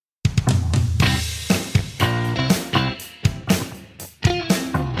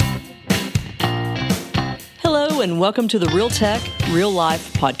Hello, and welcome to the Real Tech, Real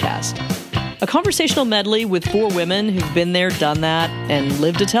Life podcast. A conversational medley with four women who've been there, done that, and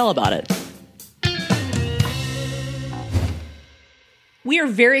lived to tell about it. We are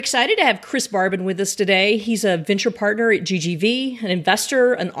very excited to have Chris Barbin with us today. He's a venture partner at GGV, an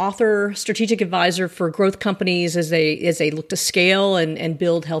investor, an author, strategic advisor for growth companies as they look to scale and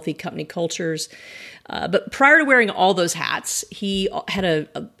build healthy company cultures. But prior to wearing all those hats, he had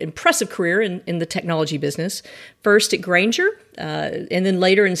an impressive career in the technology business, first at Grainger, and then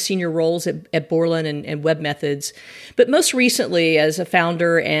later in senior roles at Borland and webMethods, but most recently as a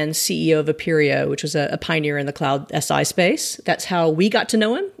founder and CEO of Aperio, which was a pioneer in the cloud SI space. That's how we got to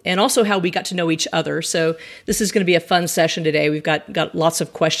know him, and also how we got to know each other. So this is going to be a fun session today. We've got lots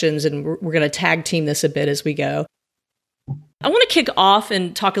of questions, and we're going to tag team this a bit as we go. I want to kick off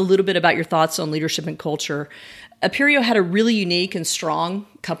and talk a little bit about your thoughts on leadership and culture. Aperio had a really unique and strong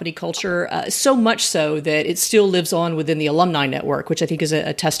company culture, so much so that it still lives on within the alumni network, which I think is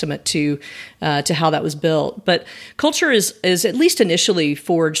a testament to how that was built. But culture is at least initially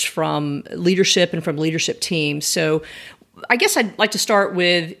forged from leadership and from leadership teams. So I guess I'd like to start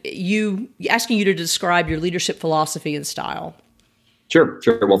with asking you to describe your leadership philosophy and style. Sure.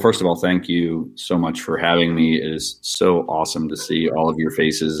 Well, first of all, thank you so much for having me. It is so awesome to see all of your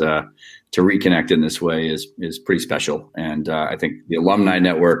faces. To reconnect in this way is pretty special. And I think the alumni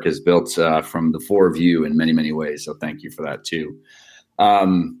network is built from the four of you in many, many ways. So thank you for that too.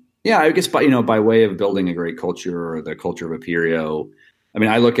 I guess by way of building a great culture or the culture of Aperio, I mean,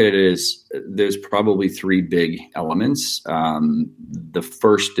 I look at it as there's probably three big elements. The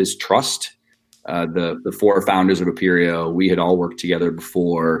first is trust. The four founders of Aperio, we had all worked together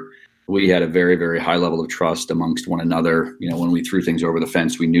before. We had a very, very high level of trust amongst one another. You know, when we threw things over the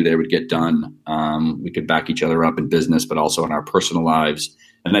fence, we knew they would get done. We could back each other up in business, but also in our personal lives.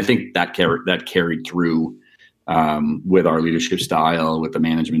 And I think that carried through with our leadership style, with the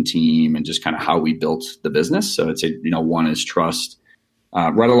management team, and just kind of how we built the business. So I'd say, one is trust.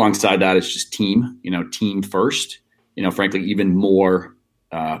 Right alongside that is just team. Team first. Frankly, even more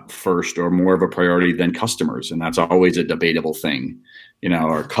first or more of a priority than customers. And that's always a debatable thing.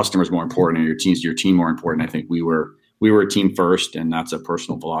 Are customers more important or your team more important? I think we were a team first, and that's a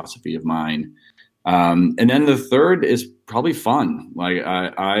personal philosophy of mine. And then the third is probably fun. Like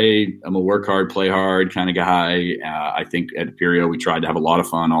I am a work hard, play hard kind of guy. I think at Aperio, we tried to have a lot of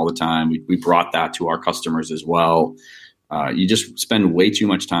fun all the time. We brought that to our customers as well. You just spend way too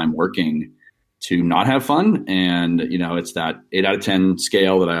much time working to not have fun. And, it's that 8 out of 10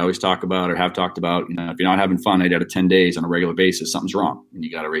 scale that I always talk about or have talked about. If you're not having fun 8 out of 10 days on a regular basis, something's wrong and you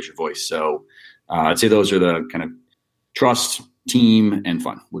got to raise your voice. So I'd say those are the kind of trust, team, and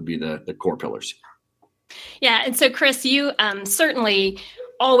fun would be the core pillars. Yeah. And so, Chris, you certainly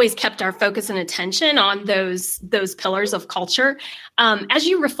always kept our focus and attention on those pillars of culture. As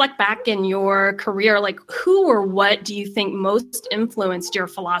you reflect back in your career, like who or what do you think most influenced your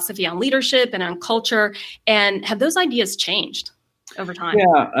philosophy on leadership and on culture? And have those ideas changed over time?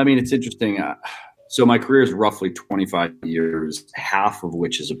 Yeah, I mean, it's interesting. So my career is roughly 25 years, half of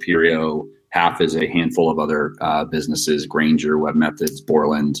which is Aperio, half is a handful of other businesses, Grainger, webMethods,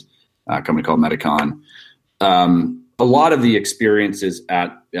 Borland, a company called Medicon. A lot of the experiences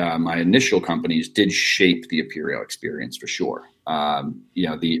at my initial companies did shape the Aperio experience for sure.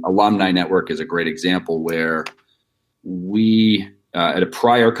 The alumni network is a great example where we, at a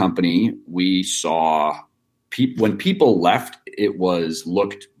prior company, we saw when people left, it was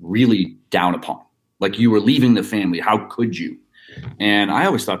looked really down upon. Like you were leaving the family. How could you? And I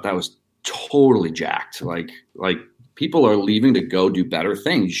always thought that was totally jacked. Like people are leaving to go do better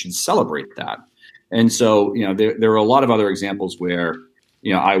things. You should celebrate that. And so, there are a lot of other examples where,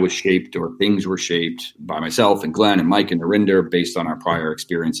 I was shaped or things were shaped by myself and Glenn and Mike and Narinder based on our prior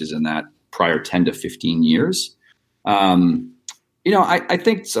experiences in that prior 10 to 15 years. I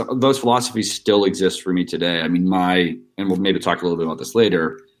think those philosophies still exist for me today. I mean, and we'll maybe talk a little bit about this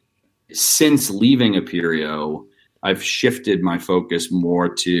later. Since leaving Aperio, I've shifted my focus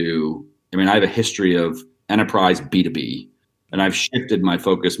more to, I have a history of enterprise B2B. And I've shifted my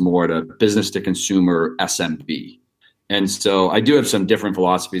focus more to business to consumer SMB. And so I do have some different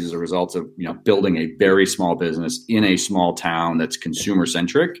philosophies as a result of, building a very small business in a small town that's consumer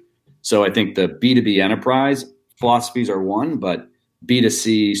centric. So I think the B2B enterprise philosophies are one, but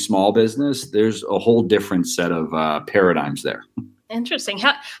B2C small business, there's a whole different set of paradigms there. Interesting.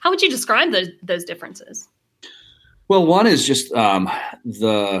 How would you describe those differences? Well, one is just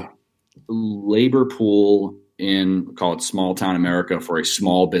the labor pool in, call it small town America for a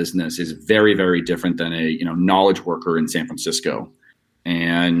small business is very, very different than a knowledge worker in San Francisco.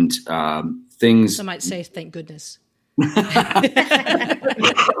 And things. Some might say, thank goodness.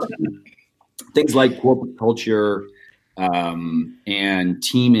 Things like corporate culture and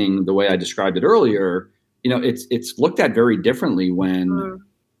teaming, the way I described it earlier, it's looked at very differently when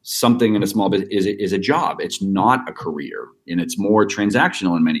something in a small business is a job. It's not a career, and it's more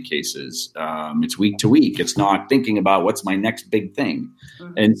transactional in many cases. It's week to week. It's not thinking about what's my next big thing.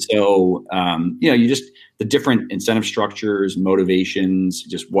 And so, the different incentive structures, motivations,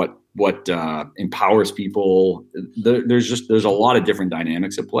 just what empowers people. There's a lot of different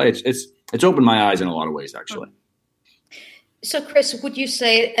dynamics at play. It's opened my eyes in a lot of ways, actually. So, Chris, would you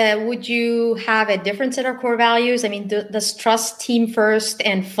say, would you have a different set of core values? I mean, does trust, team first,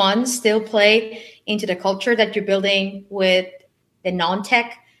 and fun still play into the culture that you're building with the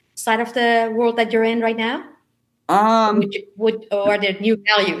non-tech side of the world that you're in right now? Or are there new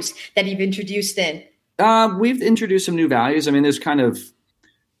values that you've introduced in? We've introduced some new values. I mean, there's kind of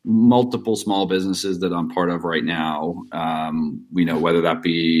multiple small businesses that I'm part of right now. Whether that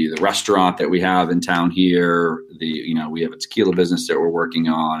be the restaurant that we have in town here, we have a tequila business that we're working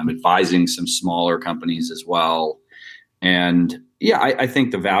on. I'm advising some smaller companies as well. And I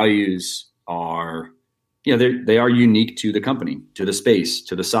think the values are, they are unique to the company, to the space,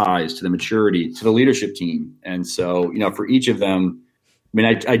 to the size, to the maturity, to the leadership team. And so, for each of them,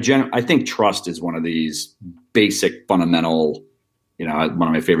 I think trust is one of these basic fundamental, one of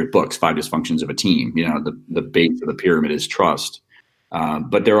my favorite books, 5 Dysfunctions of a Team. The base of the pyramid is trust.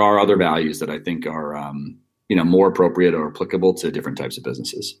 But there are other values that I think are, more appropriate or applicable to different types of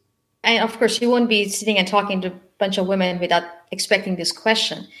businesses. And of course, you won't be sitting and talking to a bunch of women without expecting this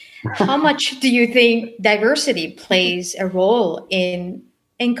question. How much do you think diversity plays a role in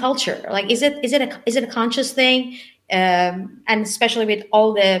culture? Like, is it a conscious thing? And especially with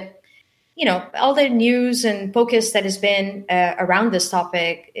all the news and focus that has been around this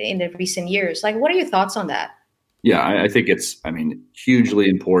topic in the recent years. Like, what are your thoughts on that? Yeah, I think it's, hugely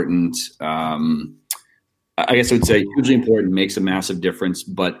important. I guess I would say hugely important, makes a massive difference,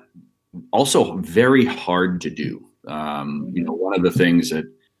 but also very hard to do. One of the things that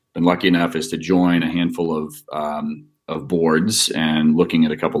I've been lucky enough is to join a handful of boards, and looking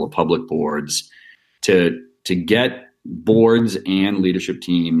at a couple of public boards to get boards and leadership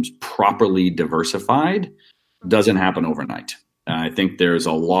teams properly diversified doesn't happen overnight. I think there's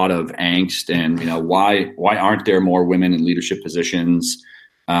a lot of angst, and why aren't there more women in leadership positions?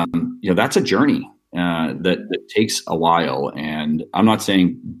 That's a journey that takes a while, and I'm not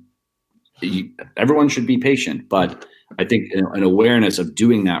saying everyone should be patient, but I think an awareness of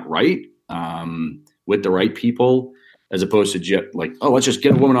doing that right with the right people, as opposed to just like, oh, let's just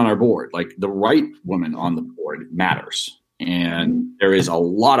get a woman on our board. Like, the right woman on the board matters. And there is a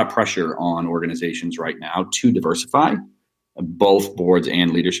lot of pressure on organizations right now to diversify both boards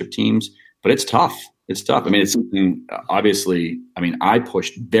and leadership teams, but it's tough. It's tough. It's something, obviously, I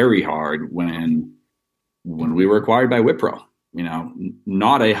pushed very hard when we were acquired by Wipro.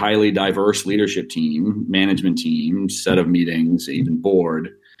 Not a highly diverse leadership team, management team, set of meetings, even board.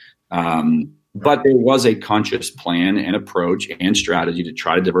 But there was a conscious plan and approach and strategy to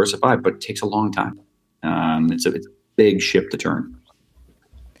try to diversify, but it takes a long time. It's a big ship to turn.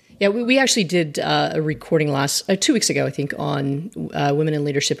 Yeah, we actually did a recording 2 weeks ago, I think, on women in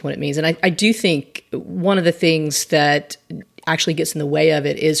leadership and what it means. And I do think one of the things that actually gets in the way of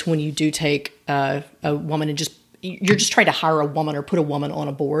it is when you do take a woman and you're just trying to hire a woman or put a woman on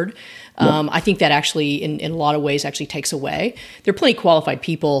a board. I think that actually, in a lot of ways, actually takes away. There are plenty of qualified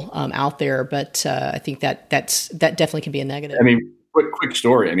people out there, but I think that definitely can be a negative. Quick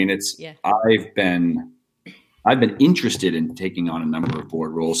story. I've been interested in taking on a number of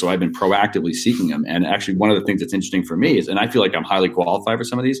board roles, so I've been proactively seeking them. And actually, one of the things that's interesting for me is, and I feel like I'm highly qualified for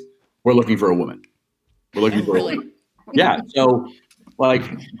some of these, we're looking for a woman. We're looking for a woman. Yeah. So, but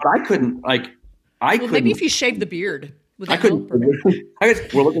I couldn't. Maybe if you shave the beard. I couldn't.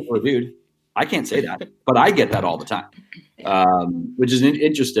 We're looking for a dude. I can't say that, but I get that all the time, which is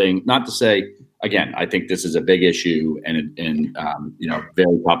interesting. Not to say, again, I think this is a big issue and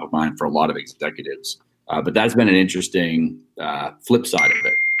very top of mind for a lot of executives. But that's been an interesting flip side of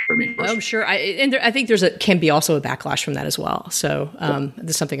it for me. I'm sure. I think can be also a backlash from that as well. So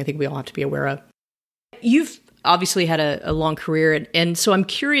this is something I think we all have to be aware of. You've obviously had a long career. And so I'm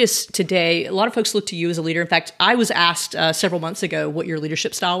curious today, a lot of folks look to you as a leader. In fact, I was asked several months ago what your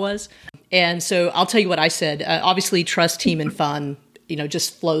leadership style was. And so I'll tell you what I said. Obviously, trust, team, and fun,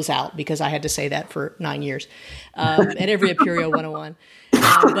 just flows out because I had to say that for 9 years at every Aperio 101.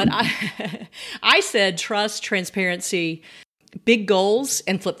 But I said trust, transparency, big goals,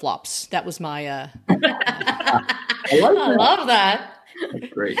 and flip-flops. That was my... I love that.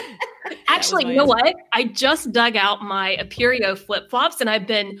 That's great. Actually, you know what? I just dug out my Apereo flip-flops and I've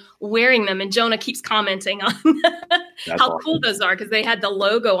been wearing them. And Jonah keeps commenting on how cool those are because they had the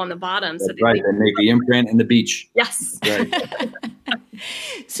logo on the bottom. That's right. They make the imprint in the beach. Yes. Right.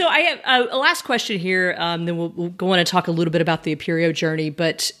 So I have a last question here. Then we'll go on and talk a little bit about the Apereo journey.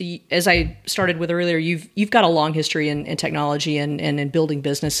 But as I started with earlier, you've got a long history in technology and in building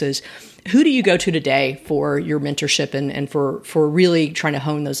businesses. Who do you go to today for your mentorship and for really trying to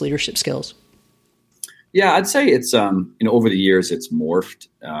hone those leadership skills? Yeah, I'd say it's over the years it's morphed.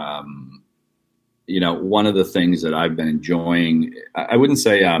 One of the things that I've been enjoying, I wouldn't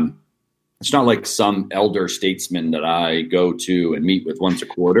say it's not like some elder statesman that I go to and meet with once a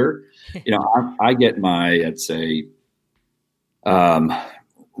quarter. I get my, I'd say,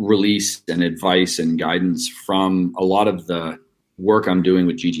 release and advice and guidance from a lot of the work I'm doing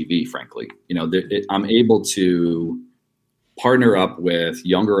with GGV, frankly. I'm able to partner up with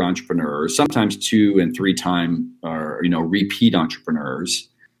younger entrepreneurs, sometimes 2 and 3 time or, repeat entrepreneurs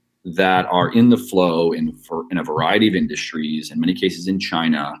that are in the flow in a variety of industries, in many cases in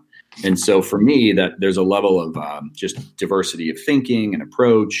China. And so for me, that there's a level of just diversity of thinking and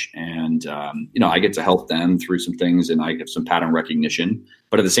approach. And, I get to help them through some things and I get some pattern recognition.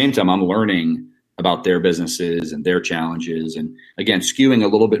 But at the same time, I'm learning about their businesses and their challenges. And again, skewing a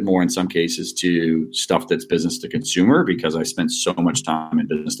little bit more in some cases to stuff that's business to consumer because I spent so much time in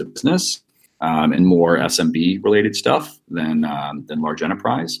business to business and more SMB related stuff than large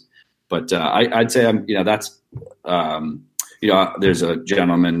enterprise. But I'd say there's a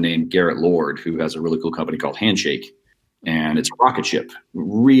gentleman named Garrett Lord who has a really cool company called Handshake, and it's a rocket ship.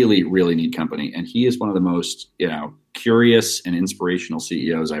 Really, really neat company. And he is one of the most, curious and inspirational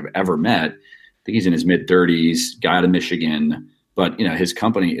CEOs I've ever met. I think he's in his mid-30s, guy out of Michigan, but his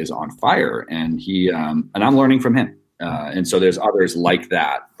company is on fire, and and I'm learning from him. And so there's others like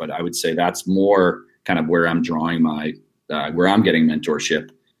that, but I would say that's more kind of where I'm drawing where I'm getting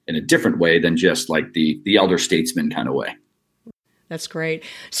mentorship in a different way than just like the elder statesman kind of way. That's great.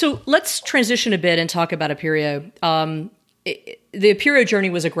 So let's transition a bit and talk about Apereo. The Apereo journey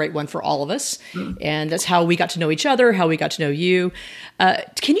was a great one for all of us, and that's how we got to know each other, how we got to know you.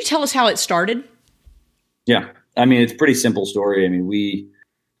 Can you tell us how it started? Yeah, it's a pretty simple story.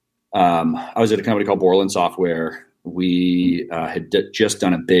 I was at a company called Borland Software. We had just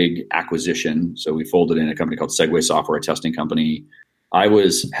done a big acquisition, so we folded in a company called Segway Software, a testing company. I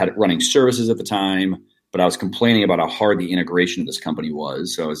had running services at the time, but I was complaining about how hard the integration of this company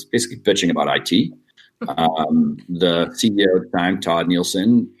was. So I was basically bitching about IT. The CEO at the time, Todd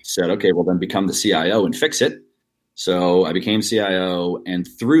Nielsen, said, okay, well then become the CIO and fix it. So I became CIO, and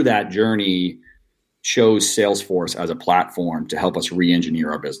through that journey chose Salesforce as a platform to help us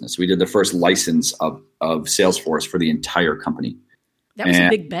re-engineer our business. We did the first license of Salesforce for the entire company. That was a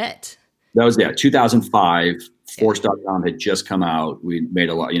big bet. That was 2005. Force.com had just come out. We made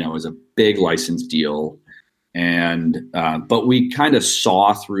a lot, it was a big license deal. And, but we kind of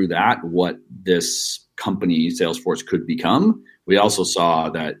saw through that what this company, Salesforce, could become. We also saw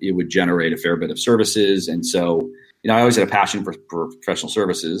that it would generate a fair bit of services. And so, I always had a passion for professional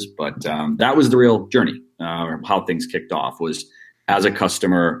services, but that was the real journey. How things kicked off was as a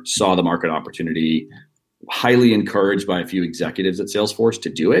customer, saw the market opportunity, highly encouraged by a few executives at Salesforce to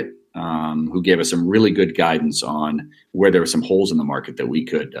do it, who gave us some really good guidance on where there were some holes in the market that we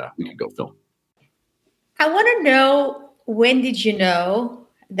could go fill. I want to know, when did you know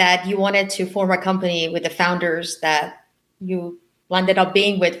that you wanted to form a company with the founders that you ended up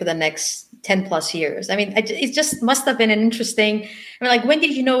being with for the next 10 plus years? It just must have been an interesting, when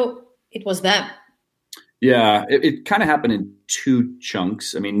did you know it was them? Yeah, it kind of happened in 2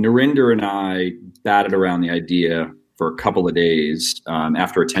 chunks. Narinder and I batted around the idea for a couple of days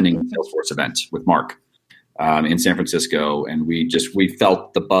after attending a Salesforce event with Mark in San Francisco. And we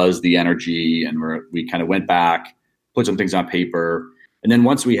felt the buzz, the energy, and we kind of went back, put some things on paper. And then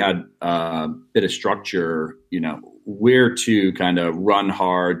once we had a bit of structure, we're 2 kind of run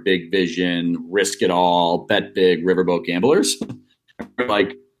hard, big vision, risk it all, bet big, riverboat gamblers. We're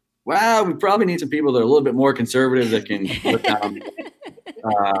like, wow, we probably need some people that are a little bit more conservative that can put down.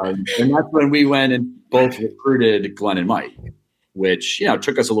 And that's when we went and both recruited Glenn and Mike, which,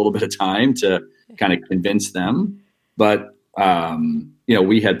 took us a little bit of time to kind of convince them. But,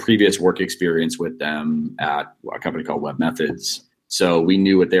 we had previous work experience with them at a company called Web Methods. So we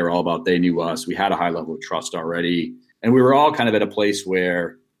knew what they were all about. They knew us. We had a high level of trust already. And we were all kind of at a place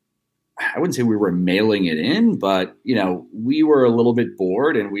where I wouldn't say we were mailing it in, but, we were a little bit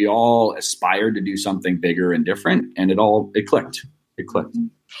bored and we all aspired to do something bigger and different. And it clicked. it clicked.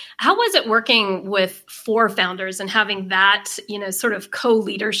 How was it working with 4 founders and having that, sort of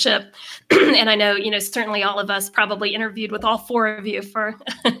co-leadership? And I know, certainly all of us probably interviewed with all 4 of you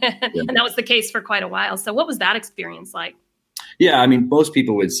and that was the case for quite a while. So what was that experience like? Yeah, I mean, most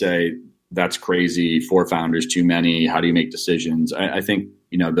people would say that's crazy. 4 founders, too many. How do you make decisions? I think,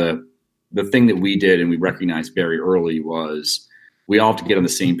 the thing that we did and we recognized very early was we all have to get on the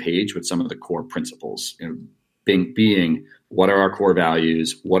same page with some of the core principles, being what are our core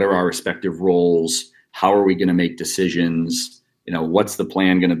values? What are our respective roles? How are we going to make decisions? What's the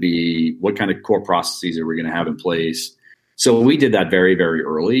plan going to be? What kind of core processes are we going to have in place? So we did that very, very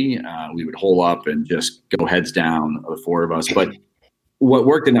early. We would hole up and just go heads down, the 4 of us. But what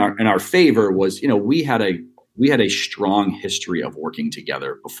worked in our favor was, we had a strong history of working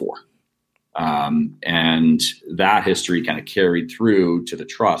together before. And that history kind of carried through to the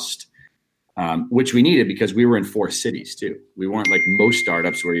trust, which we needed because we were in 4 cities too. We weren't like most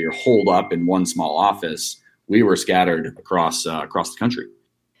startups where you're holed up in one small office. We were scattered across the country.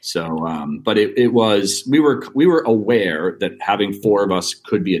 So, but it was, we were aware that having 4 of us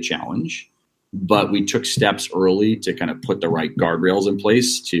could be a challenge, but we took steps early to kind of put the right guardrails in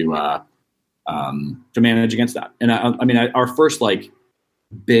place to manage against that. And our first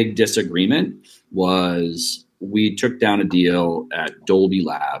big disagreement was we took down a deal at Dolby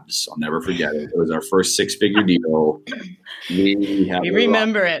Labs. I'll never forget it. It was our first 6-figure deal. We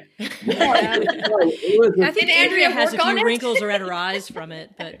remember it. I think Andrea has a few wrinkles around her eyes from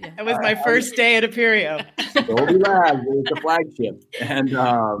it. But yeah. It was my first day at Aperio. Dolby Labs was the flagship, and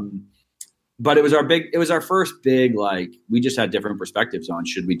but it was our first big we just had different perspectives on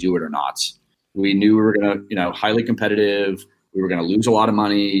should we do it or not. We knew we were going to highly competitive. We were going to lose a lot of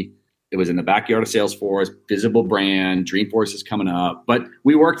money. It was in the backyard of Salesforce, visible brand, Dreamforce is coming up. But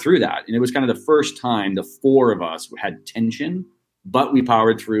we worked through that. And it was kind of the first time the 4 of us had tension, but we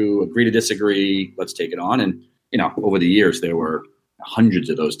powered through, agree to disagree, let's take it on. And, over the years, there were hundreds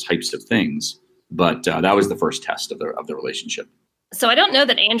of those types of things. But that was the first test of the relationship. So I don't know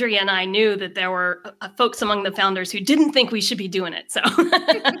that Andrea and I knew that there were folks among the founders who didn't think we should be doing it. So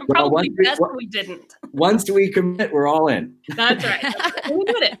probably best we didn't. Once we commit, we're all in. That's right. We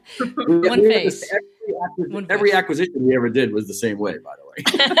did it. One face. Every acquisition we ever did was the same way, by the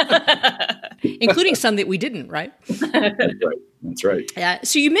way. Including some that we didn't, right? That's right. Yeah.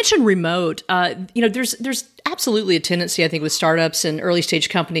 So you mentioned remote. There's absolutely a tendency, I think, with startups and early stage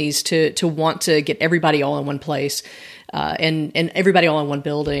companies to want to get everybody all in one place. And everybody all in one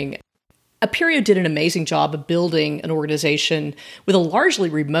building. Aperio did an amazing job of building an organization with a largely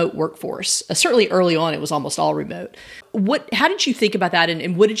remote workforce. Certainly early on, it was almost all remote. How did you think about that?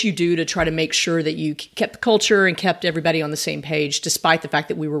 And what did you do to try to make sure that you kept the culture and kept everybody on the same page, despite the fact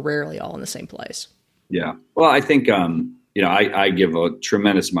that we were rarely all in the same place? Yeah. Well, I think, I give a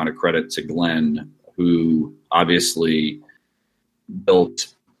tremendous amount of credit to Glenn, who obviously built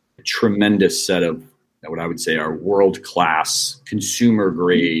a tremendous set of what I would say are world-class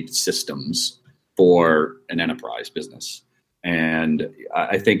consumer-grade systems for an enterprise business. And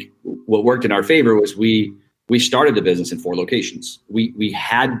I think what worked in our favor was we started the business in 4 locations. We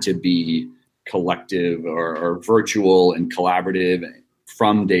had to be collective or virtual and collaborative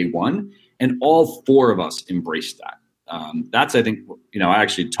from day one. And all 4 of us embraced that. That's, I think, I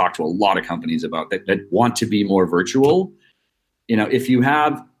actually talked to a lot of companies about that want to be more virtual. If you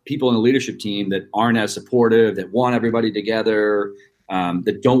have people in the leadership team that aren't as supportive, that want everybody together,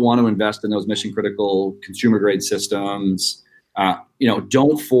 that don't want to invest in those mission critical consumer grade systems,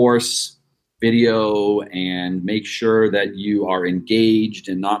 don't force video and make sure that you are engaged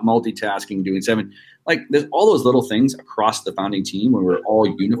and not multitasking, doing 7. There's all those little things across the founding team where we're all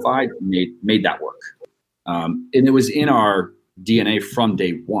unified and made that work. And it was in our DNA from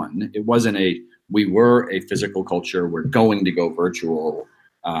day one. It wasn't we were a physical culture. We're going to go virtual.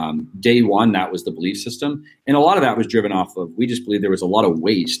 Day one, that was the belief system. And a lot of that was driven off of, we just believe there was a lot of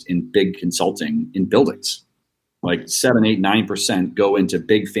waste in big consulting in buildings. 7, 8, 9% go into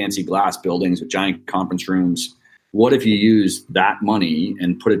big fancy glass buildings with giant conference rooms. What if you use that money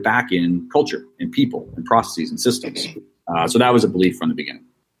and put it back in culture and people and processes and systems? So that was a belief from the beginning.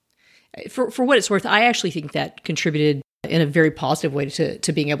 For what it's worth, I actually think that contributed in a very positive way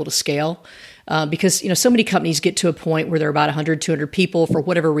to being able to scale. Because, so many companies get to a point where they're about 100, 200 people. For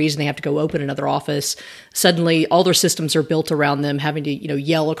whatever reason, they have to go open another office. Suddenly, all their systems are built around them having to,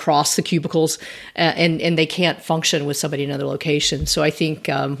 yell across the cubicles, and they can't function with somebody in another location. So I think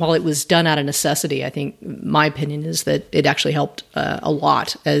while it was done out of necessity, I think my opinion is that it actually helped a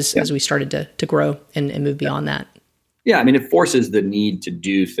lot as we started to grow and move beyond that. Yeah, I mean, it forces the need to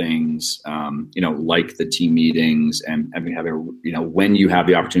do things, like the team meetings and having, when you have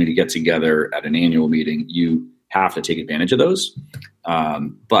the opportunity to get together at an annual meeting, you have to take advantage of those.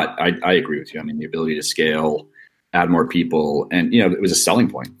 But I agree with you. I mean, the ability to scale, add more people, and, it was a selling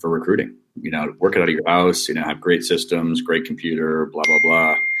point for recruiting. Work it out of your house, have great systems, great computer, blah, blah,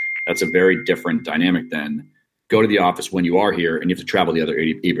 blah. That's a very different dynamic than go to the office when you are here and you have to travel the other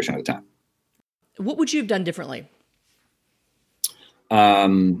 80% of the time. What would you have done differently? I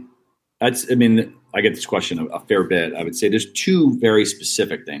get this question a fair bit. I would say there's two very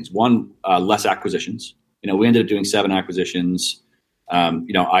specific things. One, less acquisitions. We ended up doing 7 acquisitions.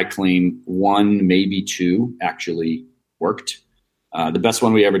 I claim 1, maybe 2 actually worked. The best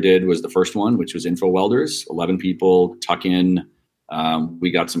one we ever did was the first one, which was Info Welders, 11 people, tuck in.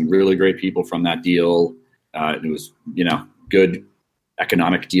 We got some really great people from that deal. It was, good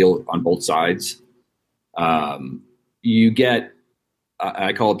economic deal on both sides. You get,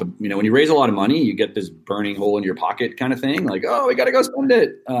 I call it when you raise a lot of money, you get this burning hole in your pocket kind of thing. Like, oh, we got to go spend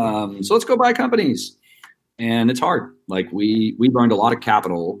it. So let's go buy companies. And it's hard. Like we burned a lot of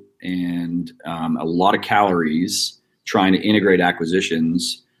capital and a lot of calories trying to integrate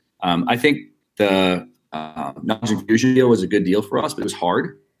acquisitions. I think the Knowledge Infusion deal was a good deal for us, but it was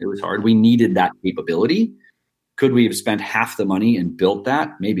hard. We needed that capability. Could we have spent half the money and built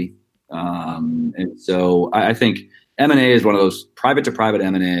that? Maybe. And so I think M&A is one of those private to private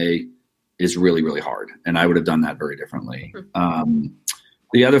M&A is really, really hard. And I would have done that very differently.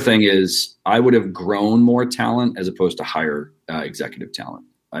 The other thing is I would have grown more talent as opposed to hire executive talent.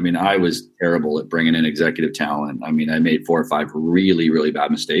 I mean, I was terrible at bringing in executive talent. I mean, I made 4 or 5 really, really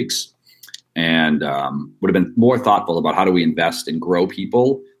bad mistakes and would have been more thoughtful about how do we invest and grow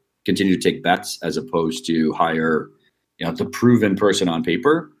people, continue to take bets as opposed to hire, the proven person on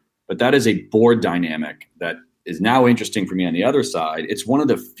paper. But that is a board dynamic that is now interesting for me on the other side. It's one of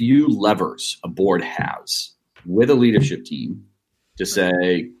the few levers a board has with a leadership team to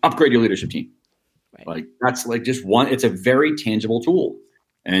say, upgrade your leadership team. Right. Like that's like just one, it's a very tangible tool.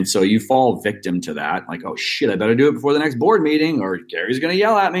 And so you fall victim to that. Like, oh shit, I better do it before the next board meeting or Gary's going to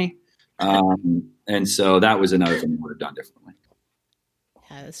yell at me. And so that was another thing we would have done differently.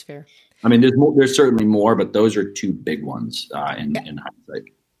 Yeah, that's fair. I mean, there's certainly more, but those are 2 big ones in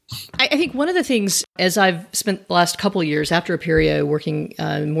hindsight. I think one of the things, as I've spent the last couple of years after Apereo working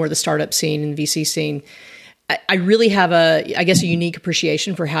more of the startup scene and VC scene, I really have a unique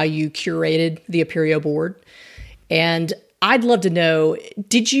appreciation for how you curated the Apereo board. And I'd love to know,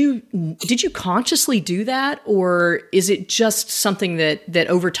 did you consciously do that? Or is it just something that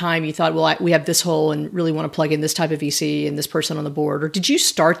over time you thought, well, we have this hole and really want to plug in this type of VC and this person on the board? Or did you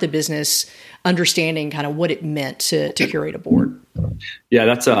start the business understanding kind of what it meant to curate a board? Yeah,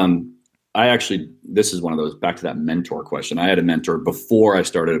 that's, this is one of those, back to that mentor question. I had a mentor before I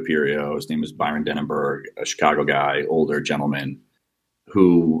started Apereo. His name was Byron Denenberg, a Chicago guy, older gentleman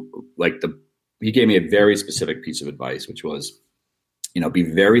who he gave me a very specific piece of advice, which was, be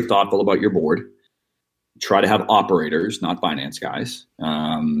very thoughtful about your board, try to have operators, not finance guys.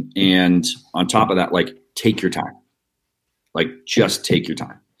 And on top of that, take your time, just take your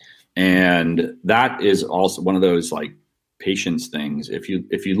time. And that is also one of those patience things. If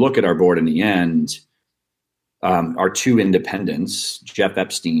you look at our board in the end, our 2 independents, Jeff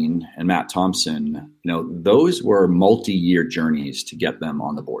Epstein and Matt Thompson, those were multi-year journeys to get them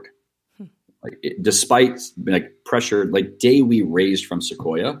on the board. Despite pressure, day we raised from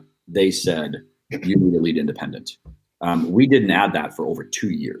Sequoia, they said, you need a lead independent. We didn't add that for over 2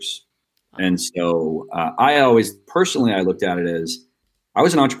 years. And so I looked at it as I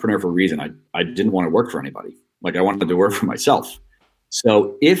was an entrepreneur for a reason. I didn't want to work for anybody. I wanted to work for myself.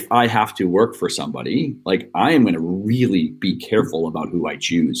 So if I have to work for somebody, I am going to really be careful about who I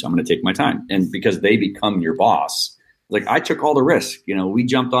choose. I'm going to take my time. And because they become your boss, I took all the risk. We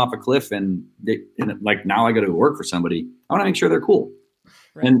jumped off a cliff and now I got to work for somebody. I want to make sure they're cool.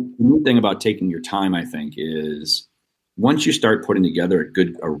 Right. And the neat thing about taking your time, I think, is once you start putting together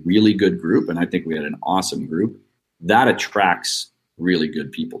a really good group, and I think we had an awesome group, that attracts really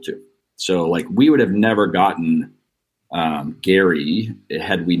good people too. So we would have never gotten Gary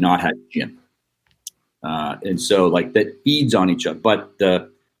had we not had Jim. And so that feeds on each other. But the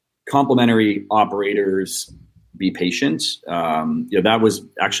complementary operators, be patient. That was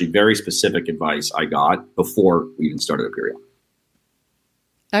actually very specific advice I got before we even started Apereo.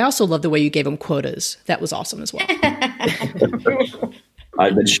 I also love the way you gave them quotas. That was awesome as well.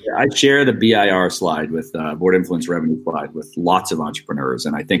 I share the BIR slide with board influence revenue slide with lots of entrepreneurs,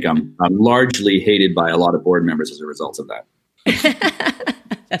 and I think I'm largely hated by a lot of board members as a result of that.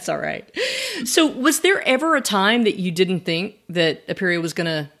 That's all right. So was there ever a time that you didn't think that Aperio was going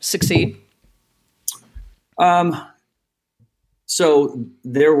to succeed? So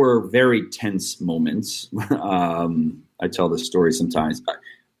there were very tense moments. I tell this story sometimes.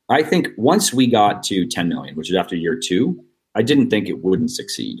 I think once we got to 10 million, which is after year 2, I didn't think it wouldn't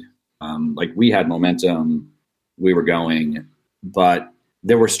succeed. Like we had momentum, we were going, but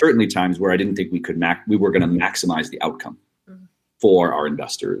there were certainly times where I didn't think we were going to maximize the outcome for our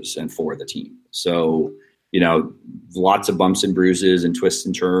investors and for the team. So, lots of bumps and bruises and twists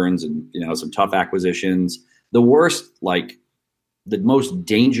and turns and, some tough acquisitions. The worst, the most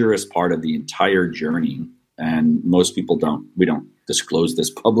dangerous part of the entire journey, and most people we don't disclose this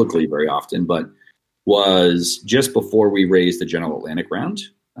publicly very often, but was just before we raised the General Atlantic round.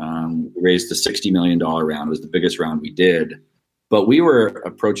 We raised the $60 million round. It was the biggest round we did, but we were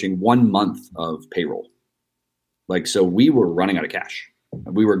approaching 1 month of payroll. So we were running out of cash.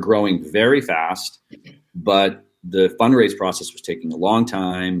 We were growing very fast, but the fundraise process was taking a long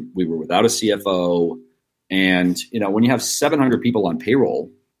time. We were without a CFO. And, when you have 700 people on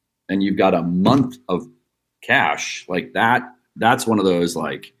payroll and you've got a month of cash that's one of those,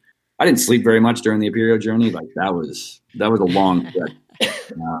 I didn't sleep very much during the Aperio journey. That was a long trip.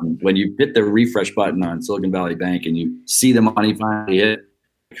 When you hit the refresh button on Silicon Valley Bank and you see the money finally hit,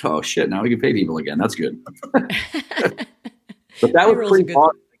 oh shit, now we can pay people again. That's good. But that was pretty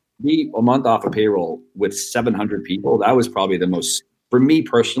hard. Be a month off of payroll with 700 people. That was probably for me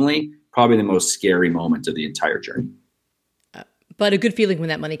personally, probably the most scary moment of the entire journey. But a good feeling when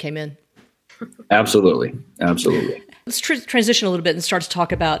that money came in. Absolutely. Let's transition a little bit and start to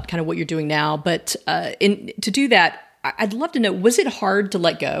talk about kind of what you're doing now. But to do that, I'd love to know, was it hard to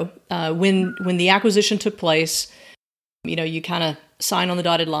let go when the acquisition took place? You kind of sign on the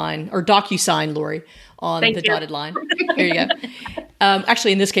dotted line, or DocuSign, Lori, on the dotted line. Here you go.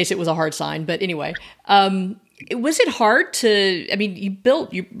 Actually, in this case, it was a hard sign. But anyway, was it hard to? I mean, you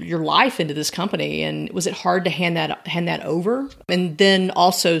built your life into this company, and was it hard to hand that over, and then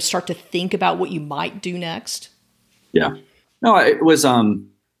also start to think about what you might do next? Yeah, no, it was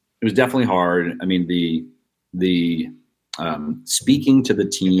definitely hard. I mean, the speaking to the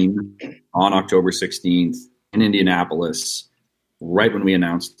team on October 16th in Indianapolis, right when we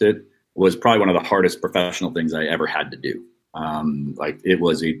announced it, was probably one of the hardest professional things I ever had to do. It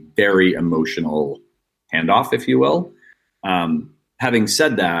was a very emotional handoff, if you will. Having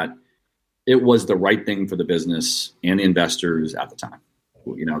said that, it was the right thing for the business and the investors at the time.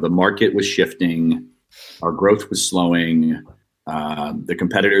 The market was shifting, our growth was slowing, the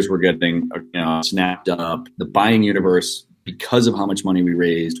competitors were getting snapped up. The buying universe, because of how much money we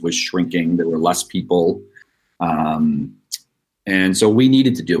raised, was shrinking. There were less people. And so we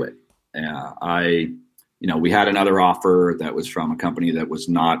needed to do it. We had another offer that was from a company that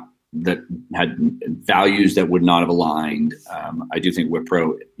had values that would not have aligned. I do think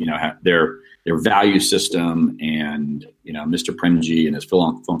Wipro, their value system and, Mr. Premji and his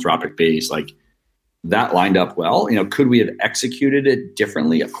philanthropic base, that lined up well. Could we have executed it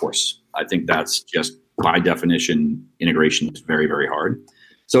differently? Of course. I think that's just by definition, integration is very, very hard.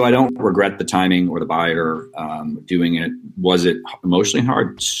 So I don't regret the timing or the buyer doing it. Was it emotionally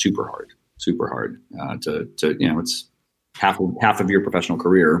hard? Super hard. It's half of your professional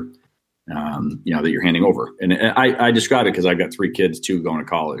career, that you're handing over. And I describe it because I've got 3 kids, 2 going to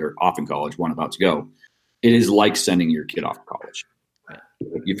college or off in college, 1 about to go. It is like sending your kid off to college.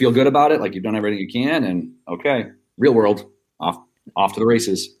 You feel good about it, like you've done everything you can, and okay, real world, off to the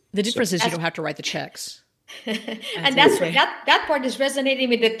races. The difference is you don't have to write the checks. And that part is resonating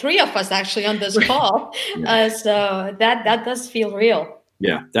with the 3 of us actually on this call. So that does feel real.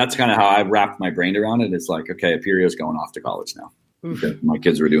 Yeah, that's kind of how I wrapped my brain around it. It's like, okay, Aperio's going off to college now. Okay, my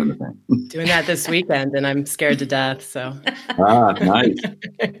kids were doing the thing. Doing that this weekend, and I'm scared to death. So. Nice.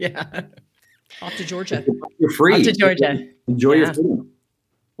 Yeah. Off to Georgia. You're free. Off to Georgia. Enjoy your food.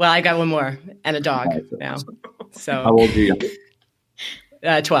 Well, I got 1 more and a dog now. So. How old are you?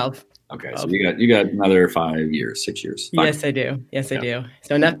 12. Okay, so you got another 5 years, 6 years. 5. Yes, I do. I do.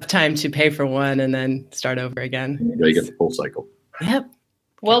 So enough time to pay for one and then start over again. You get the full cycle. Yep.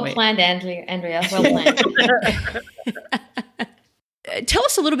 Well planned, Andrea. Well planned. Tell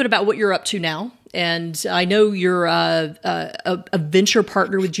us a little bit about what you're up to now. And I know you're a venture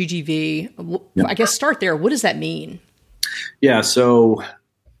partner with GGV. Yep. I guess start there. What does that mean? Yeah, so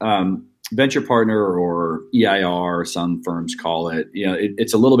venture partner, or EIR, some firms call it.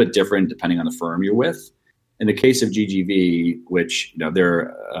 It's a little bit different depending on the firm you're with. In the case of GGV, which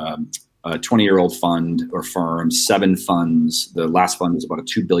they're a 20-year-old fund or firm, 7 funds. The last fund was about a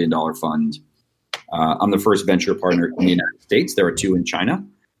 $2 billion fund. I'm the first venture partner in the United States. There are 2 in China.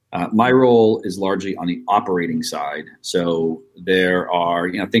 My role is largely on the operating side. So there are,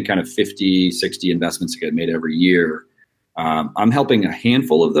 I think kind of 50, 60 investments that get made every year. I'm helping a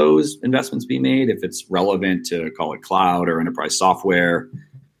handful of those investments be made if it's relevant to call it cloud or enterprise software.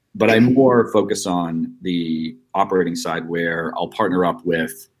 But I more focus on the operating side where I'll partner up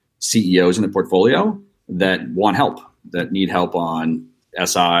with CEOs in the portfolio that want help, that need help on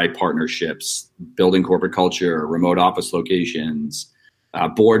SI partnerships, building corporate culture, remote office locations,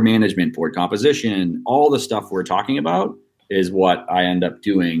 board management, board composition. All the stuff we're talking about is what I end up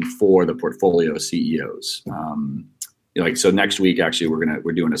doing for the portfolio CEOs. So next week, actually,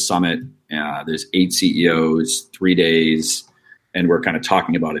 we're doing a summit. There's 8 CEOs, 3 days, and we're kind of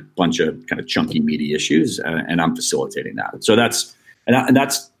talking about a bunch of kind of chunky, meaty issues, and I'm facilitating that. So that's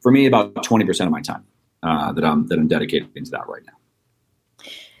for me about 20% of my time that I'm dedicated to that right now.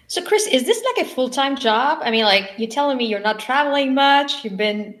 So, Chris, is this like a full-time job? I mean, like you're telling me you're not traveling much. You've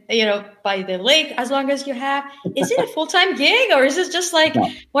been, by the lake as long as you have. Is it a full-time gig, or is it just like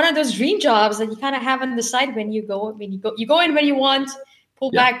one of those dream jobs that you kind of have on the side when you go in when you want, pull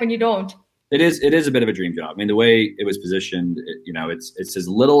back when you don't? It is a bit of a dream job. I mean, the way it was positioned, it's as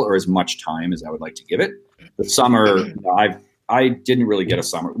little or as much time as I would like to give it. The summer, I didn't really get a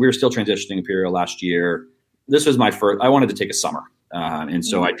summer. We were still transitioning Imperial last year. This was my first. I wanted to take a summer. And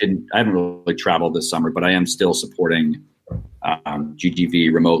so I haven't really traveled this summer, but I am still supporting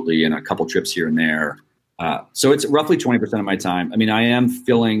GGV remotely and a couple trips here and there. So it's roughly 20% of my time. I mean, I am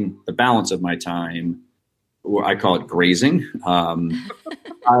filling the balance of my time, or I call it grazing. I'm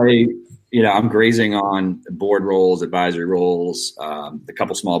grazing on board roles, advisory roles, the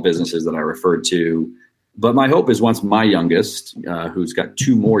couple small businesses that I referred to. But my hope is once my youngest, who's got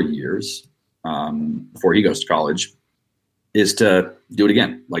 2 more years before he goes to college, is to do it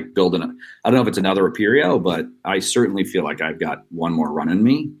again, like build I don't know if it's another Aperio, but I certainly feel like I've got one more run in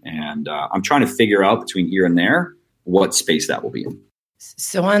me. And I'm trying to figure out between here and there what space that will be in.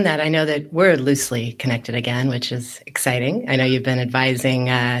 So on that, I know that we're loosely connected again, which is exciting. I know you've been advising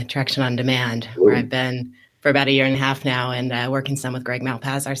Traction on Demand, where I've been for about 1.5 years now, and working some with Greg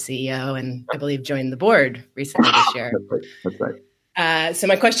Malpass, our CEO, and I believe joined the board recently this year. That's right. So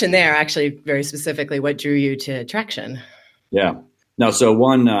my question there, actually, very specifically, what drew you to Traction? Yeah. No, so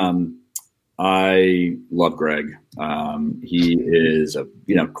one, I love Greg. He is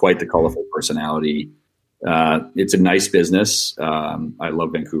quite the colorful personality. It's a nice business. I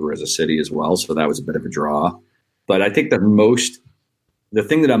love Vancouver as a city as well, so that was a bit of a draw. But I think the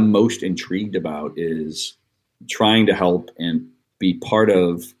thing that I'm most intrigued about is trying to help and be part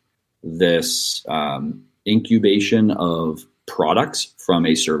of this incubation of products from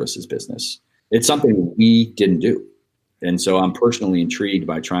a services business. It's something we didn't do. And so I'm personally intrigued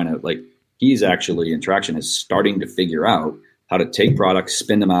by trying to, he's actually in Traction is starting to figure out how to take products,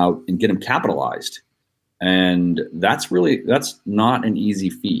 spin them out, and get them capitalized. And that's not an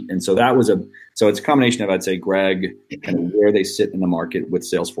easy feat. And so it's a combination of, I'd say, Greg and where they sit in the market with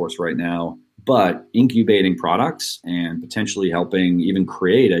Salesforce right now, but incubating products and potentially helping even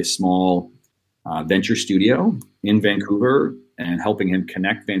create a small venture studio in Vancouver and helping him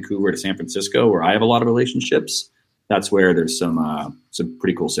connect Vancouver to San Francisco, where I have a lot of relationships. That's where there's some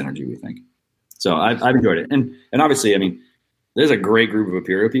pretty cool synergy, we think. So I've enjoyed it. And obviously, I mean, there's a great group of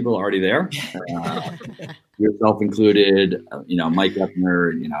Aperio people already there, yourself included. Mike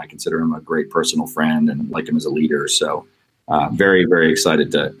Epner, I consider him a great personal friend and like him as a leader. So very, very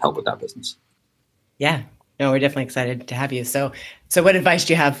excited to help with that business. Yeah. No, we're definitely excited to have you. So what advice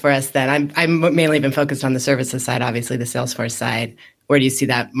do you have for us then? I'm mainly been focused on the services side, obviously the Salesforce side. Where do you see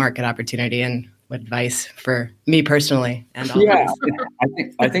that market opportunity, and what advice for me personally? And all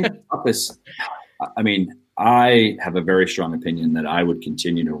I think office. I mean, I have a very strong opinion that I would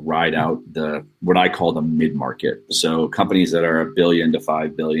continue to ride out what I call the mid-market. So companies that are $1 billion to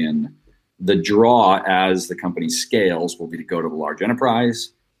 $5 billion. The draw as the company scales will be to go to the large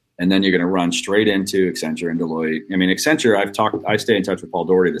enterprise, and then you're going to run straight into Accenture and Deloitte. I mean, Accenture. I stay in touch with Paul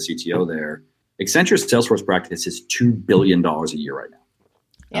Doherty, the CTO there. Accenture's Salesforce practice is $2 billion a year right now.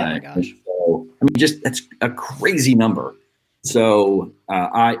 Oh my gosh. So, I mean, that's a crazy number. So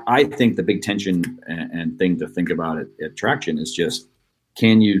I think the big tension and thing to think about at Traction is just,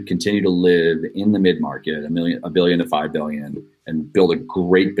 can you continue to live in the mid-market, $1 billion to $5 billion, and build a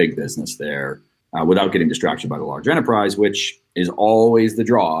great big business there without getting distracted by the large enterprise, which is always the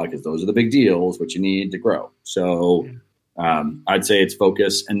draw because those are the big deals, which you need to grow. So I'd say it's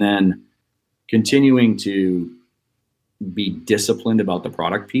focus, and then continuing to be disciplined about the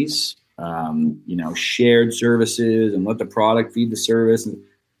product piece. Shared services and let the product feed the service.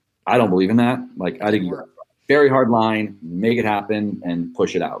 I don't believe in that. I think you very hard line, make it happen, and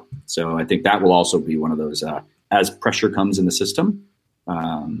push it out. So I think that will also be one of those, as pressure comes in the system,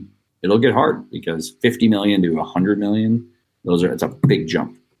 it'll get hard because 50 million to 100 million, it's a big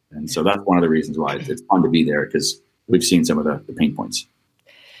jump. And so that's one of the reasons why it's fun to be there, because we've seen some of the pain points.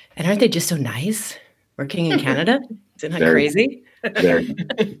 And aren't they just so nice working in Canada? Isn't that crazy? Very.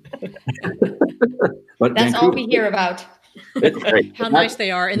 But that's all we hear about. How nice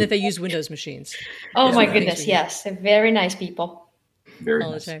they are, and that they use Windows machines. Oh my goodness, yes. They're very nice people. Very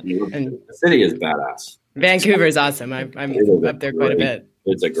nice. And the city is badass. Vancouver is awesome. I'm up there quite a bit.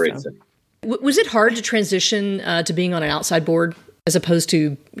 It's a great city. Was it hard to transition to being on an outside board as opposed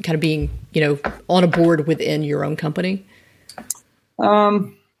to kind of being, on a board within your own company? I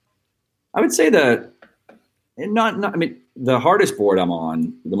would say that the hardest board I'm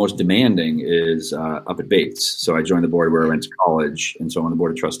on, the most demanding, is up at Bates. So I joined the board where I went to college, and so I'm on the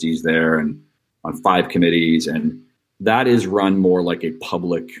board of trustees there and on 5 committees, and that is run more like a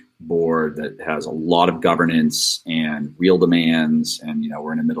public board that has a lot of governance and real demands, and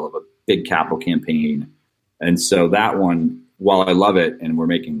we're in the middle of a big capital campaign, and so that one, while I love it and we're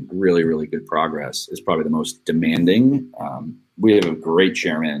making really, really good progress, is probably the most demanding. We have a great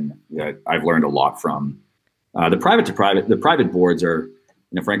chairman that I've learned a lot from. The private boards are,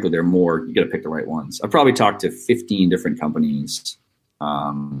 frankly, they're more, you got to pick the right ones. I've probably talked to 15 different companies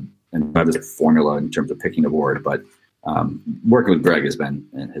and have this formula in terms of picking a board. But working with Greg has been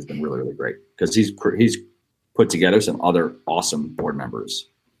really, really great, because he's put together some other awesome board members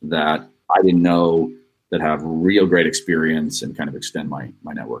that I didn't know that have real great experience and kind of extend my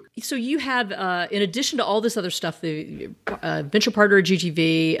network. So you have, in addition to all this other stuff, the venture partner at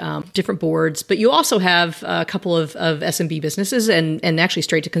GGV, different boards, but you also have a couple of SMB businesses and actually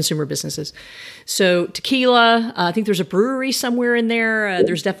straight to consumer businesses. So tequila, I think there's a brewery somewhere in there.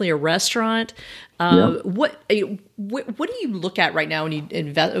 There's definitely a restaurant. What do you look at right now when you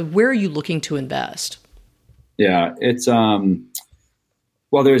invest? Where are you looking to invest? Yeah, it's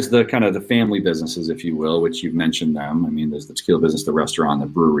well, there's the kind of the family businesses, if you will, which you've mentioned them. I mean, there's the tequila business, the restaurant, the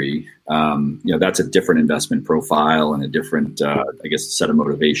brewery. That's a different investment profile and a different, set of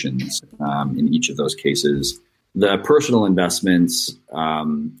motivations in each of those cases. The personal investments,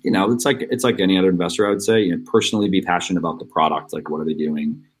 it's like any other investor, I would say. Personally be passionate about the product. Like, what are they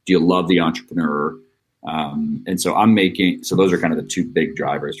doing? Do you love the entrepreneur? And so those are kind of the 2 big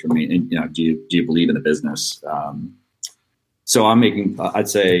drivers for me. And, do you believe in the business? So I'm making, I'd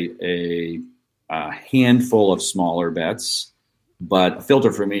say, a handful of smaller bets, but a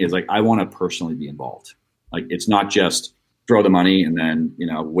filter for me is like, I want to personally be involved. Like, it's not just throw the money and then,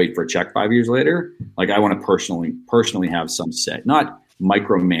 wait for a check 5 years later. Like, I want to personally have some say, not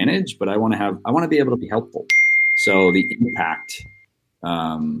micromanage, but I want to be able to be helpful. So the impact,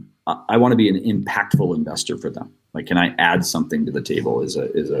 I want to be an impactful investor for them. Like, can I add something to the table is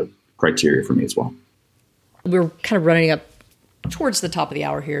a criteria for me as well. We're kind of running up towards the top of the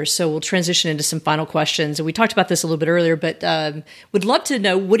hour here, so we'll transition into some final questions. And we talked about this a little bit earlier, but would love to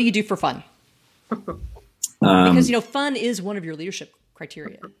know, what do you do for fun? Because fun is one of your leadership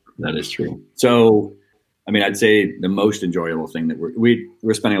criteria. That is true. So, I'd say the most enjoyable thing that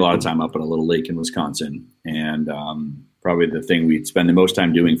we're spending a lot of time up at a little lake in Wisconsin, and probably the thing we spend the most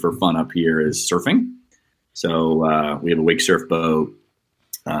time doing for fun up here is surfing. So we have a wake surf boat.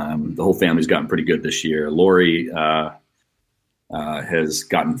 The whole family's gotten pretty good this year. Lori has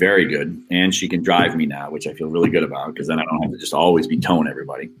gotten very good, and she can drive me now, which I feel really good about, because then I don't have to just always be towing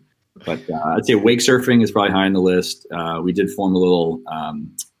everybody. But I'd say wake surfing is probably high on the list. We did form a little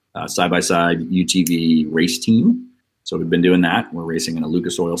side-by-side UTV race team. So we've been doing that. We're racing in a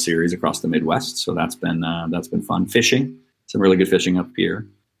Lucas Oil series across the Midwest. So that's been fun. Fishing, some really good fishing up here.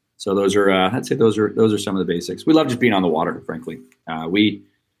 So those are, I'd say those are some of the basics. We love just being on the water, frankly.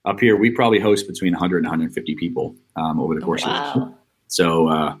 Up here, we probably host between 100 and 150 people over the course of the year.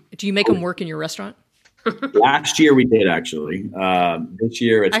 So, do you make them work in your restaurant? Last year we did, actually. This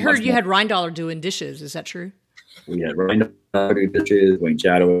year, I heard you had Rindollar doing dishes. Is that true? We had Rindollar do dishes. Wayne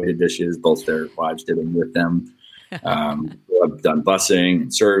Chataway did dishes. Both their wives did them with them. I've done busing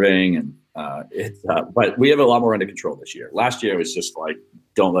and serving, and but we have a lot more under control this year. Last year it was just like,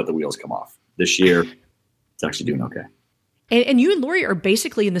 don't let the wheels come off. This year, it's actually doing okay. And you and Lori are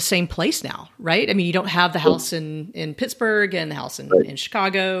basically in the same place now, right? I mean, you don't have the house in Pittsburgh and the house in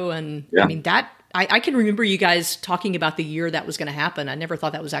Chicago. And yeah. I mean, I can remember you guys talking about the year that was going to happen. I never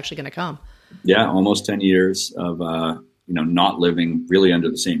thought that was actually going to come. Yeah, almost 10 years of, not living really under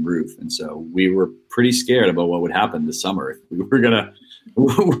the same roof. And so we were pretty scared about what would happen this summer. If we were going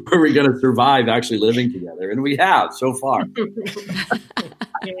to survive actually living together. And we have so far.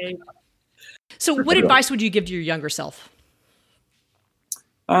 So what advice would you give to your younger self?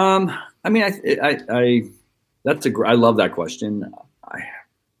 I mean, I love that question.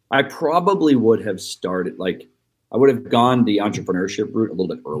 I probably would have started, like, I would have gone the entrepreneurship route a little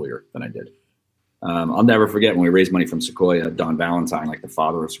bit earlier than I did. I'll never forget when we raised money from Sequoia, Don Valentine, like the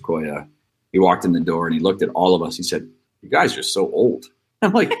father of Sequoia, he walked in the door and he looked at all of us. He said, "You guys are so old."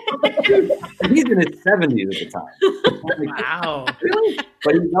 I'm like, dude, he's in his 70s at the time. Like, wow. Really?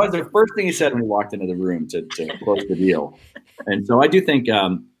 But that was the first thing he said when he walked into the room to close the deal. And so I do think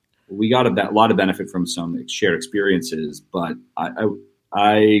we got a lot of benefit from some shared experiences, but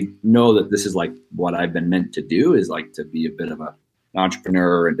I know that this is like what I've been meant to do, is like to be a bit of an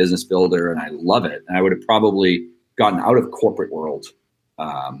entrepreneur and business builder, and I love it. And I would have probably gotten out of corporate world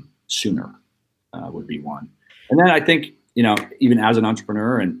sooner would be one. And then I think, even as an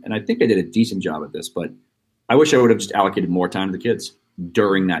entrepreneur, and I think I did a decent job at this, but I wish I would have just allocated more time to the kids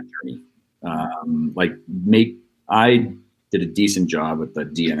during that journey. I did a decent job at the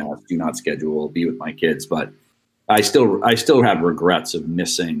DNS, do not schedule, be with my kids, but I still have regrets of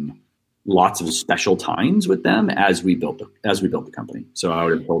missing lots of special times with them as we built the company. So I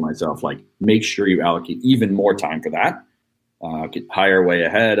would have told myself, like, make sure you allocate even more time for that. Hire way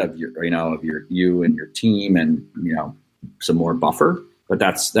ahead of you and your team, and some more buffer. But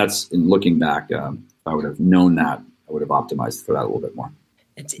that's in looking back, if I would have known that, I would have optimized for that a little bit more.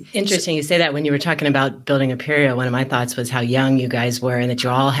 It's interesting you say that. When you were talking about building Aperio, one of my thoughts was how young you guys were and that you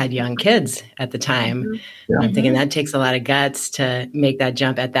all had young kids at the time. Mm-hmm. Yeah. I'm thinking that takes a lot of guts to make that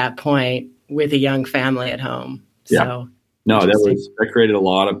jump at that point with a young family at home. Yeah. So, no, that created a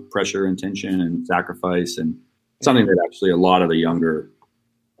lot of pressure and tension and sacrifice, and something that actually a lot of the younger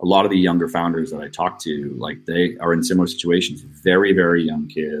founders that I talk to, like, they are in similar situations, very, very young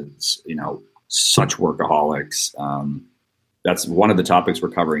kids, such workaholics. That's one of the topics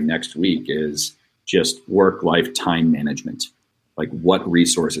we're covering next week, is just work-life time management. Like, what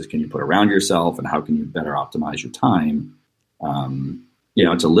resources can you put around yourself, and how can you better optimize your time,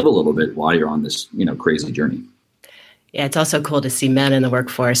 to live a little bit while you're on this, crazy journey. Yeah, it's also cool to see men in the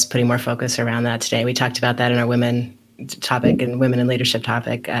workforce putting more focus around that today. We talked about that in our women topic and women in leadership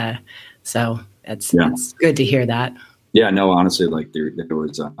topic. So it's good to hear that. Yeah, no, honestly, like there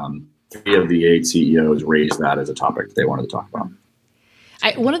was 3 of the 8 CEOs raised that as a topic that they wanted to talk about.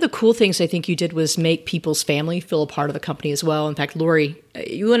 One of the cool things I think you did was make people's family feel a part of the company as well. In fact, Lori,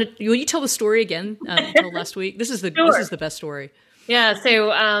 will you tell the story again? Until last week, this is the best story. Yeah.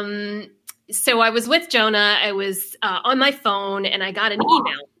 So I was with Jonah. I was on my phone, and I got an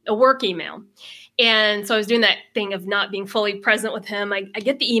email, a work email. And so I was doing that thing of not being fully present with him. I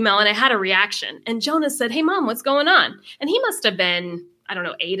get the email, and I had a reaction. And Jonah said, "Hey, Mom, what's going on?" And he must have been,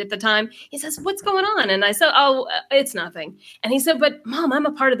 8 at the time. He says, "What's going on?" And I said, "Oh, it's nothing." And he said, "But Mom, I'm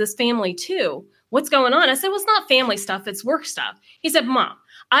a part of this family too. What's going on?" I said, "Well, it's not family stuff. It's work stuff." He said, "Mom,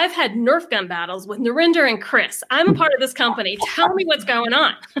 I've had Nerf gun battles with Narinder and Chris. I'm a part of this company. Tell me what's going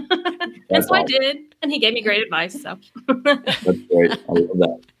on." And so I did. And he gave me great advice. So that's great. I love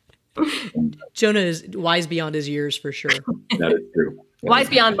that. Jonah is wise beyond his years, for sure. That is true. Wise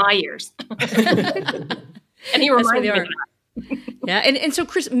beyond my years. And he reminds me of that. Yeah. And so,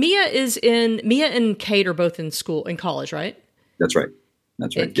 Chris, Mia and Kate are both in college, right? That's right.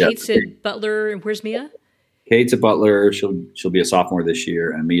 And Kate's at Butler. And where's Mia? Kate's at Butler. She'll be a sophomore this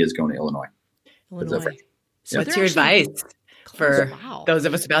year, and Mia's going to Illinois. So what's your advice for those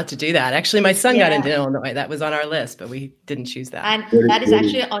of us about to do that? Actually, my son got into Illinois. That was on our list, but we didn't choose that. And that is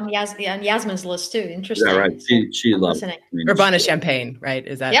actually on Yasmin's list too. Interesting. Yeah, right. She loves it. Urbana-Champaign, right?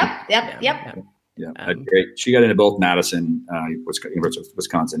 Is that? Yep. Yeah, she got into both Madison, University of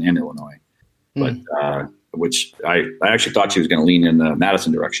Wisconsin, and Illinois, but which I actually thought she was going to lean in the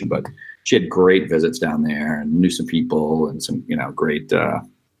Madison direction, but she had great visits down there and knew some people and some great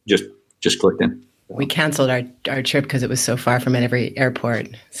just clicked in. We canceled our trip because it was so far from every airport,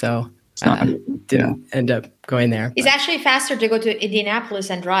 so didn't end up going there. It's actually faster to go to Indianapolis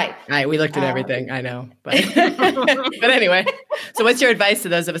and drive. We looked at everything, I know. But but anyway, so what's your advice to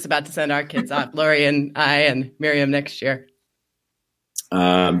those of us about to send our kids off, Lori and I and Miriam, next year?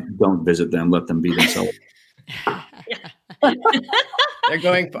 Don't visit them. Let them be themselves.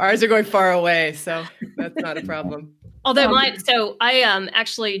 Ours are going far away, so that's not a problem. Although I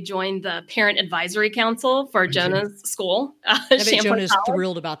actually joined the parent advisory council for Jonah's school. I bet Jonah's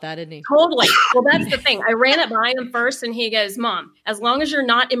thrilled about that, isn't he? Totally. Well, that's the thing. I ran it by him first, and he goes, "Mom, as long as you're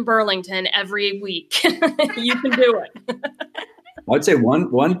not in Burlington every week, you can do it." I would say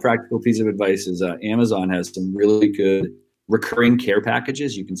one practical piece of advice is Amazon has some really good recurring care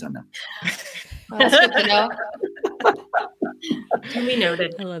packages. You can send them. That's good to know. We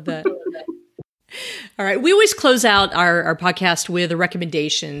noted. I love that. All right. We always close out our podcast with a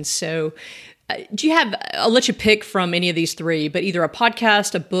recommendation. So do you have, I'll let you pick from any of these three, but either a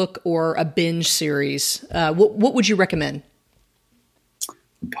podcast, a book, or a binge series. What would you recommend?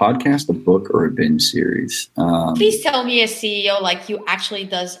 A podcast, a book, or a binge series? Please tell me a CEO like you actually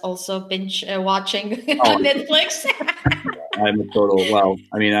does also binge watching on Netflix. I'm a total, well,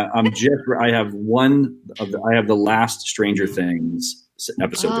 I mean, I have the last Stranger Things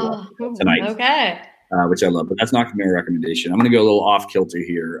episode to watch tonight. Okay. Which I love, but that's not going to be a recommendation. I'm going to go a little off kilter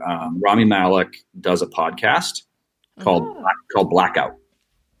here. Rami Malek does a podcast called Blackout.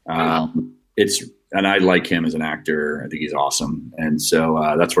 And I like him as an actor. I think he's awesome, and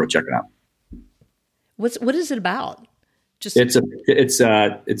so that's worth checking out. What is it about?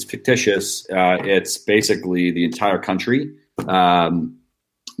 It's fictitious. It's basically the entire country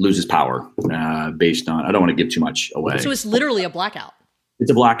loses power based on. I don't want to give too much away. So it's literally a blackout. It's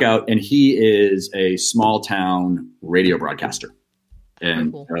a blackout, and he is a small town radio broadcaster,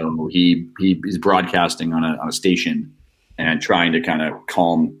 and cool. So he is broadcasting on a station and trying to kind of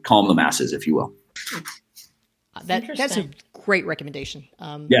calm the masses, if you will. That's a great recommendation.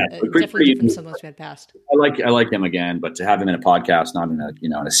 Definitely different from some of those we had passed. I like him again, but to have him in a podcast, not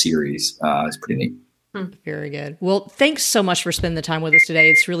in a series, is pretty neat. Very good. Well, thanks so much for spending the time with us today.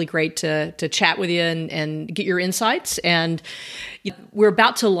 It's really great to chat with you and get your insights. And we're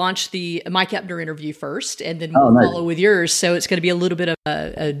about to launch the Mike Ebner interview first, and then we'll follow with yours. So it's going to be a little bit of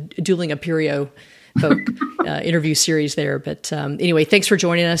a dueling of Perio folk interview series there. But anyway, thanks for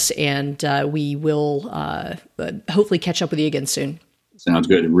joining us, and we will hopefully catch up with you again soon. Sounds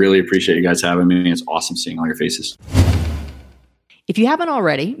good. Really appreciate you guys having me. It's awesome seeing all your faces. If you haven't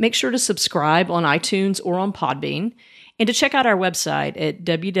already, make sure to subscribe on iTunes or on Podbean, and to check out our website at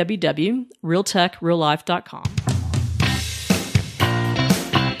www.realtechreallife.com.